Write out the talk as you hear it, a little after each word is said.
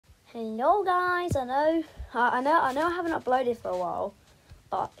Hello guys, I know I haven't uploaded for a while,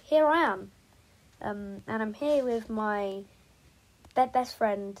 but here I am. And I'm here with my best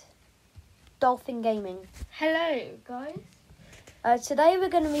friend, Dolphin Gaming. Hello guys. Today we're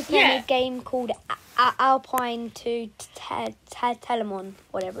going to be playing a game called Alpine to Telamon,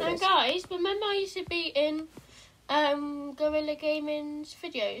 whatever it is. And guys, remember I used to be in Gorilla Gaming's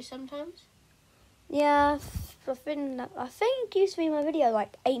videos sometimes? Yeah, I think it used to be my video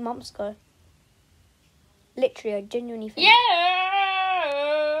like 8 months ago. Literally, I genuinely think.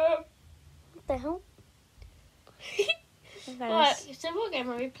 Yeah! What the hell? Okay, Right, so what game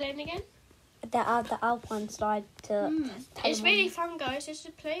are we playing again? the Alpine slide to Telamon. It's really fun, guys, just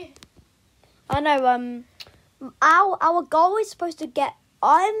to play. I know. Our goal is supposed to get.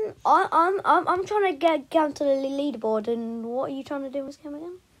 I'm trying to get onto the leaderboard. And what are you trying to do in this game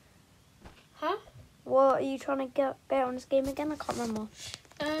again? Huh? What are you trying to get on this game again? I can't remember.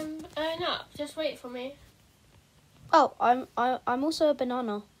 No, just wait for me. Oh, I'm also a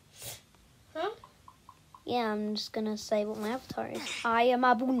banana. Huh? Yeah, I'm just gonna say what my avatar is. I am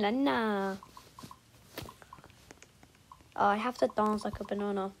a banana. Oh, I have to dance like a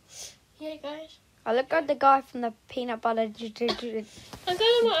banana. Yeah, guys. I look like the guy from the peanut butter I'm going to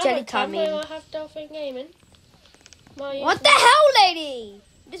my jelly other cam tummy. where I have Dolphin Gaming. What the hell, lady?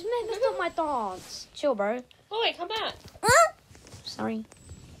 This is not my dance. Chill, bro. Oh wait, come back. Sorry.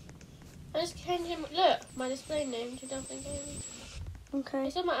 I just came him. Look, my display name to Dolphin Gaming. Okay.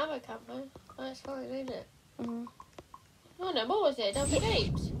 It's on my other cam though. Oh, it's fine, isn't it? Mm. Oh no, what was it? Dolphin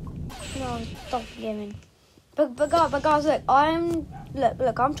Games. No, stop gaming. But guys,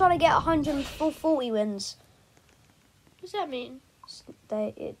 look, I'm trying to get 140 wins. What's that mean?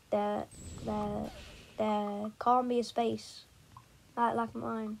 There can't be a space. Like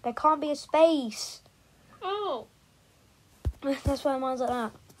mine. There can't be a space. Oh. That's why mine's like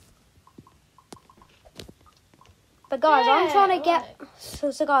that. But guys, I'm Yeah, trying to get. right.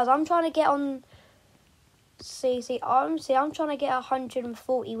 So guys, I'm trying to get on. I'm trying to get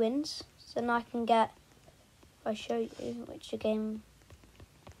 140 wins, so then I can get. If I show you which game.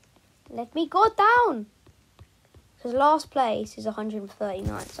 Let me go down. Because last place is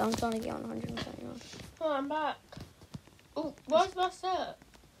 139, so I'm trying to get on 139. Oh, I'm back. Oh, where's my shirt?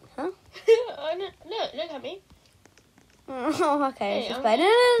 Huh? Oh, no, look at me. Oh, okay. Hey, It's just I'm- bad. No.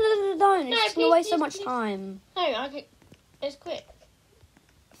 It's No, just gonna waste so please, much please. time. No, okay. It's quick.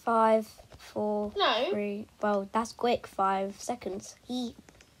 5, 4, No. 3. Well, that's quick. 5 seconds.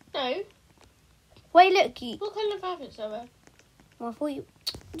 No. Wait, look. What kind of outfits are there? Well, I thought you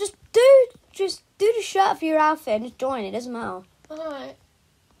just do the shirt for your outfit and just join it. Doesn't matter. Alright.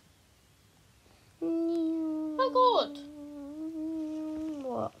 Oh My God.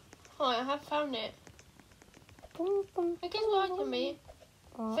 What? Oh, I have found it. I guess what I can be.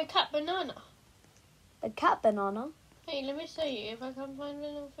 What? The cat banana. The cat banana. Hey, let me show you if I can find the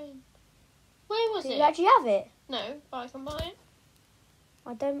little thing. Where was Do it? you actually have it? No, but I can buy it.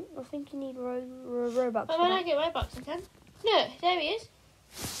 I think you need Robux. But for when I that. get Robux, I can. No, there he is.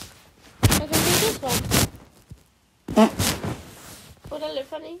 I can do this one. Would that look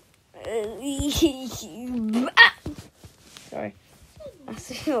funny? Sorry.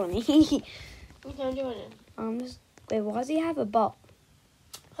 That's funny. You can do it. Wait, why does he have a butt?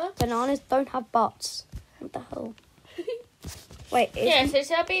 Huh? Bananas don't have butts. What the hell? Wait, Yeah, so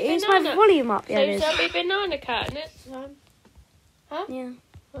shall be is banana. my volume up? So Yeah, it is. shall be banana cat next time. Huh? Yeah.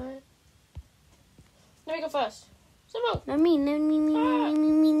 Right. Let me go first. Come on.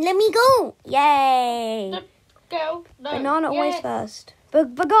 Let me go. Yay. No, go. No. Banana always Yes. first.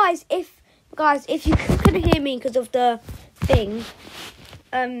 But guys, if you couldn't hear me because of the thing,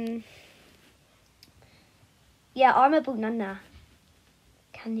 yeah, I'm a banana.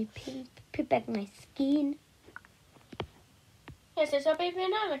 Can you peel back my skin? Yes, it shall be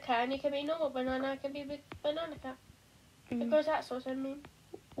banana cat, and it can be normal banana, it can be big banana cat. Because that's what I mean.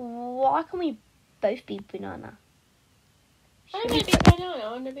 Why can we both be banana? I don't want to be banana,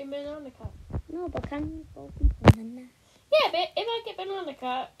 I want to be banana cat. No, but can we both be banana? Yeah, but if I get banana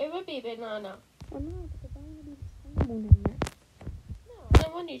cat, it would be banana. Oh no, because I want to be the same banana. No, I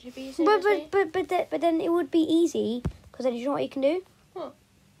don't want you to be the same as me. But then it would be easy because then you know what you can do?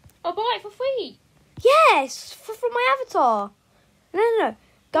 I'll buy it for free. Yes, from my avatar. No.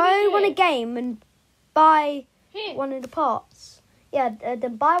 Go on a game and buy Here, one of the parts. Yeah,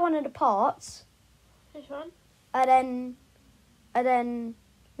 then buy one of the parts, this one. and then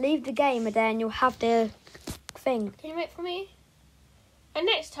leave the game, and then you'll have the thing. Can you make for me? And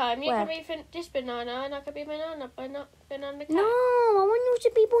next time, you Where? can be this banana, and I can be banana cat. No, I want you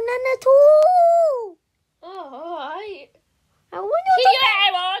to be banana too. Oh, alright. I want you to. See you later,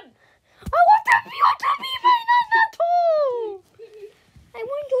 everyone.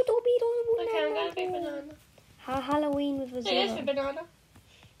 with a No, that's a zero. banana.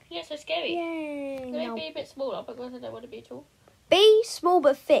 Yeah, so scary. Yay. Can Now, it be a bit smaller because I don't want to be tall? be small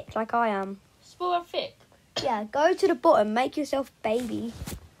but thick like I am. Small and thick. Yeah, go to the bottom. Make yourself baby.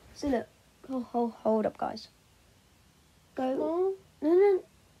 So look. Hold up, guys. Go. Small. No.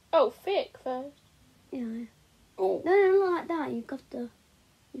 Oh, thick first. Yeah. Oh. No, not like that. You've got to.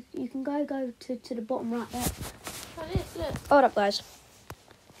 You can go to the bottom right there. Like this, look. Hold up, guys.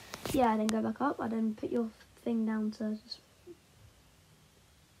 Yeah, then go back up. I then put your thing down to.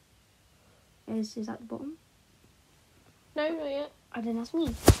 Is that the bottom? No, not yet. I then that's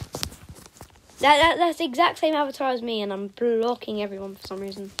me. That's the exact same avatar as me, and I'm blocking everyone for some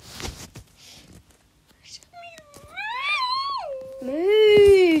reason.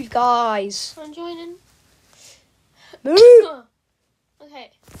 Move, guys. I'm joining. Move.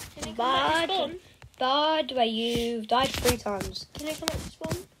 Okay. Can you come back to spawn? By the way, you've died 3 times. Can you come back to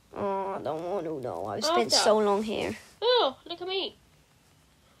spawn? Oh, I don't want to know. I've spent After. so long here. Oh, look at me.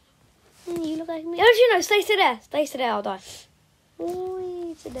 You look like me. Oh, you know, stay there. Stay there, I'll die.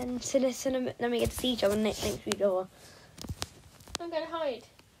 Oi, so then we get to see each other next week over. I'm going to hide.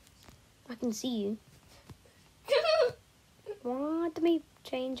 I can see you. Why did we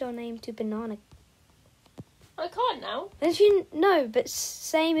change our name to Banana? I can't now. Don't you know? But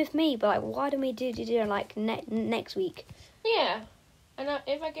same with me. But like, why don't we do it like next week? Yeah. And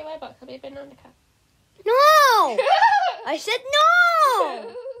if I get my buck, I'll be a banana cat. No! I said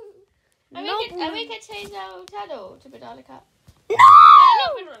no! And we can change our title to banana cat. No!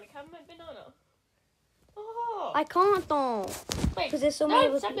 Not banana cat, I'm a banana. Oh. I can't though. Wait. Because there's so many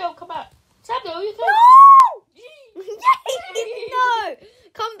of us. Samuel, come back. Samuel, you can. No! Yay! No!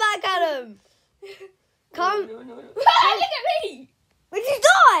 Come back, Adam. Come. No. Look at me. Did you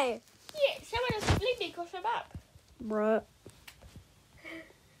die? Yeah, someone else leave me across my map. Bruh.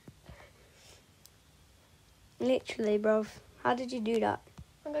 Literally, bruv. How did you do that?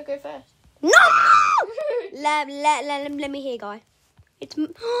 I'm gonna go first. No! let me hear, guy. It's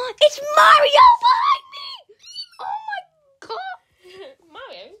Mario behind me! Oh my god!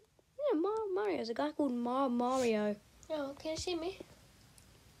 Mario? Yeah, Mario's a guy called Mario. Oh, can you see me?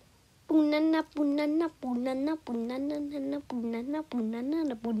 Banana, banana, banana, banana, banana,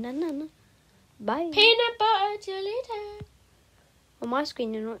 banana, banana. Bye. Peanut butter jelly time. On my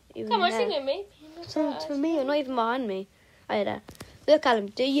screen, you're not even Come on, there. sing with me. So for me, you're not even behind me. Oh, there. Look, Adam.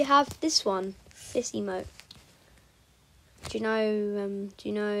 Do you have this one? This emote? Do you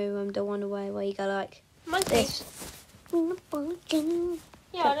know the one where you go like Monkey. this?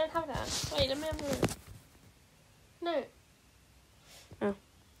 Yeah, I don't have that. Wait, let me have a look. No.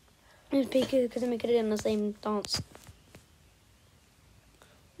 It would be good because then we could have done the same dance.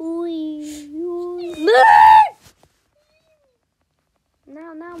 Move!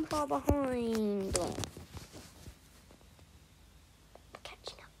 Now I'm far behind.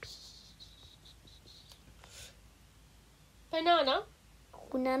 Catching up. Banana.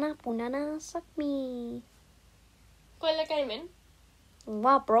 Banana, suck me. Gorilla Gaming.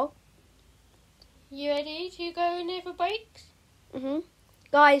 Wow, bro. You ready to go in there for breaks?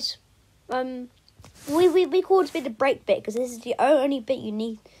 Guys, we call this bit the break bit because this is the only bit you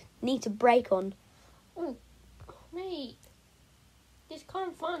need to break on. Oh, mate. This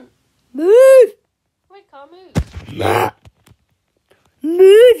can't fun. Move! I can't move.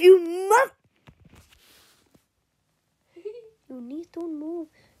 Move, you mum! You need to move.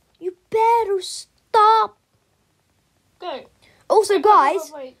 You better stop. Go. Also, Go,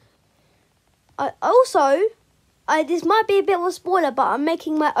 guys, wait. This might be a bit of a spoiler, but I'm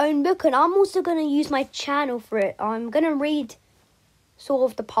making my own book, and I'm also gonna use my channel for it. I'm gonna read sort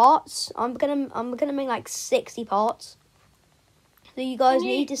of the parts. I'm gonna make like 60 parts. So you guys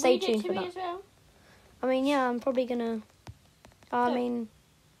need to stay tuned for that. As well? I mean, yeah, I'm probably gonna. I mean,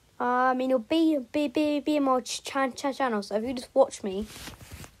 it'll be in my channel. So if you just watch me,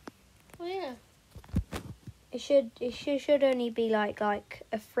 Oh yeah. it should only be like a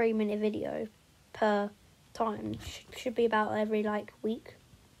 3-minute video per time. Should be about every week.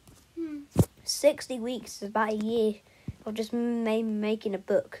 60 weeks is about a year of just making a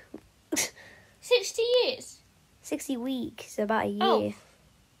book. 60 years. 60 weeks is about a year. Oh.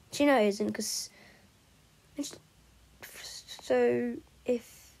 Do you know it isn't? Because so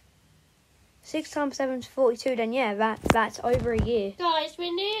if 6 times 7 is 42, then yeah, that's over a year. Guys,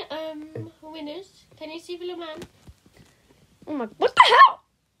 we're near winners. Can you see the little man? Oh my! What the hell?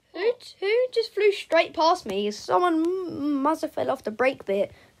 Who just flew straight past me? Someone must have fell off the brake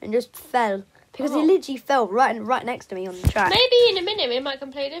bit and just fell because he literally fell right next to me on the track. Maybe in a minute we might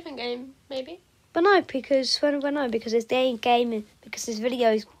come play a different game. Maybe. But no, because because this game because this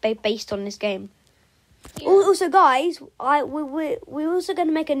video is based on this game. Yeah. Also, guys, we're also going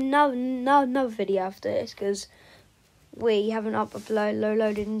to make another video after this because we haven't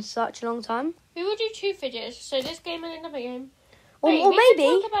uploaded in such a long time. We will do 2 videos. So this game and another game. Or we maybe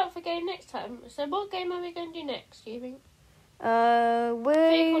can talk about the game next time. So what game are we going to do next? Do you think? Do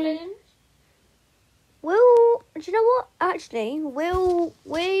you know what? Actually,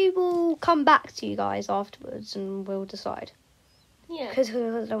 we will come back to you guys afterwards and we'll decide. Yeah. Because I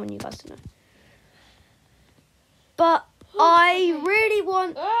don't want you guys to know. But I really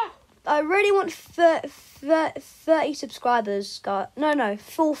want 30 subscribers. No,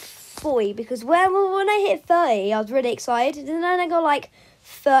 full 40. Because when I hit 30, I was really excited. And then I got like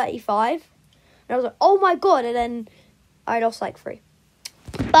 35. And I was like, oh my god. And then I lost like 3.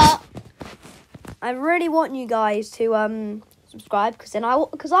 But I really want you guys to subscribe because I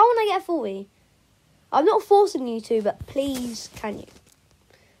want to get 40. I'm not forcing you to, but please can you?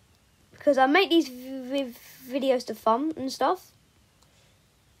 Because I make these videos to fun and stuff.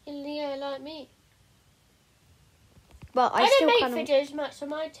 Yeah, like me. But I don't still make videos much on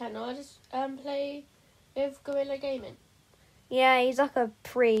my channel. I just play with Gorilla Gaming. Yeah, he's like a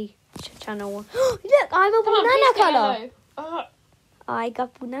pre-channel one. Look, I have a banana colour. I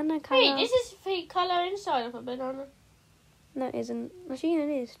got banana colour. Wait, this is the colour inside of a banana. No, it isn't. Actually, it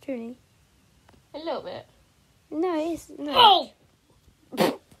is, truly. A little bit. No, it is. No. Oh!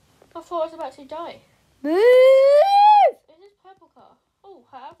 I thought I was about to die. Move! Is this purple car? Oh,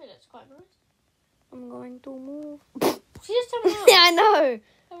 her outfit looks quite nice. I'm going to move. She just told me out. Yeah, I know.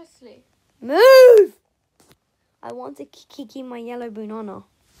 Obviously. Move! I want to keep my yellow banana.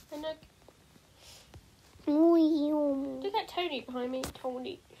 And look at Tony behind me.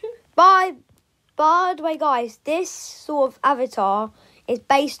 Tony. By the way, guys, this sort of avatar is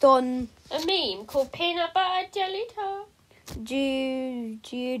based on a meme called Peanut Butter Jelly Tart. Do you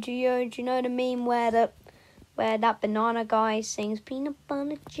know the meme where that banana guy sings peanut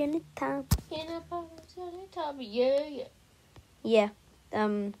butter jelly tart? Peanut butter jelly tart. Yeah. Yeah.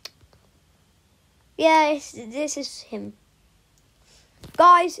 Yeah, this is him.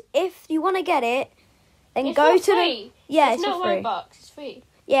 Guys, if you want to get it, then it's go for to free. Yeah, it's for not free. $1. It's free.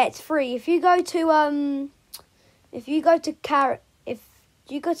 Yeah, it's free. If you go to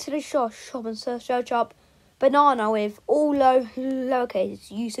the shop and search up banana with all lowercase,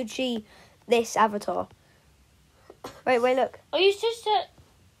 you should see this avatar. Wait, look. Oh, you just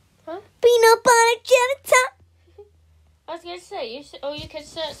huh? Peanut butter jelly tart. I was going to say, you can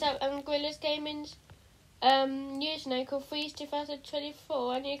search up Gorilla's Gaming's username called Freeze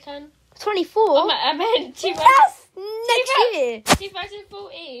 2024 and you can... 24? Oh, I meant That's next year.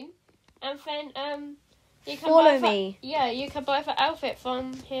 2014. And then you can follow buy me. Yeah, you can buy the outfit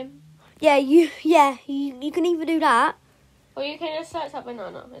from him. Yeah, you can either do that. Or you can just search up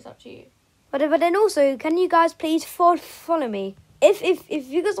banana. It's up to you. But then also, can you guys please follow me? If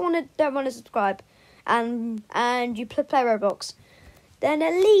you guys don't want to subscribe, and you play Roblox, then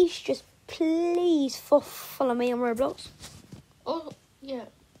at least just please follow me on Roblox. Oh yeah.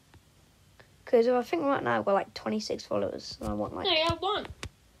 Because I think right now I've got like 26 followers, and I want like. No, you have 1.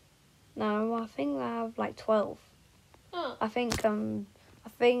 No, I think I have like 12. Oh. I think some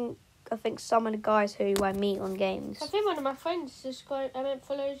of the guys who I meet on games. I think one of my friends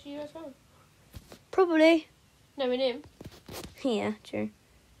follows you as well. Probably. Knowing him. Yeah, true.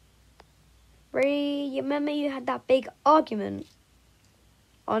 You remember you had that big argument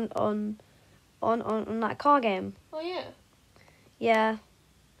on that car game? Oh yeah. Yeah.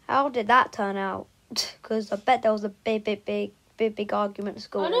 How did that turn out? Because I bet there was a big argument at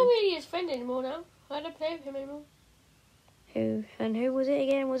school. I'm not really his friend anymore now. I don't play with him anymore. Who was it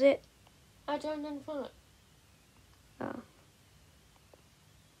again? Was it? I don't know. Oh.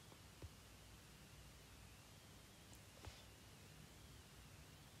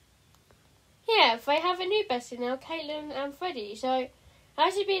 Yeah, they have a new bestie now, Caitlin and Freddie. So, how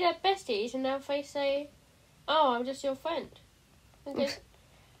should be their besties? And now they say, "Oh, I'm just your friend." Because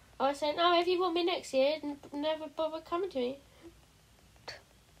I was saying, "Oh, if you want me next year, never bother coming to me."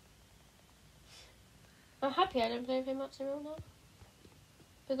 I'm happy I don't play with him much anymore now.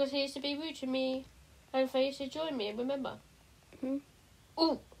 Because he used to be rude to me, and they used to join me. Remember? Hmm.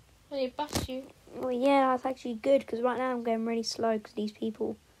 Ooh, I need to bust you. Well, yeah, that's actually good because right now I'm going really slow because these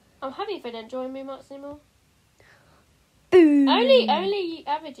people. I'm happy if they don't join me much anymore. Boom. Only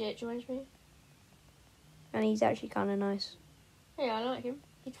Abhijit joins me. And he's actually kind of nice. Yeah, I like him.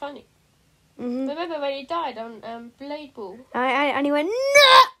 He's funny. Mhm. Remember when he died on Blade Ball? And he went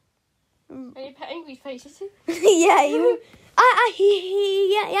no. And he put angry faces. Yeah,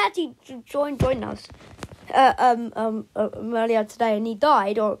 he actually joined us. earlier today, and he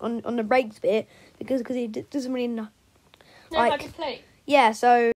died on the brakes bit because he doesn't really know. Know how to play. Yeah, so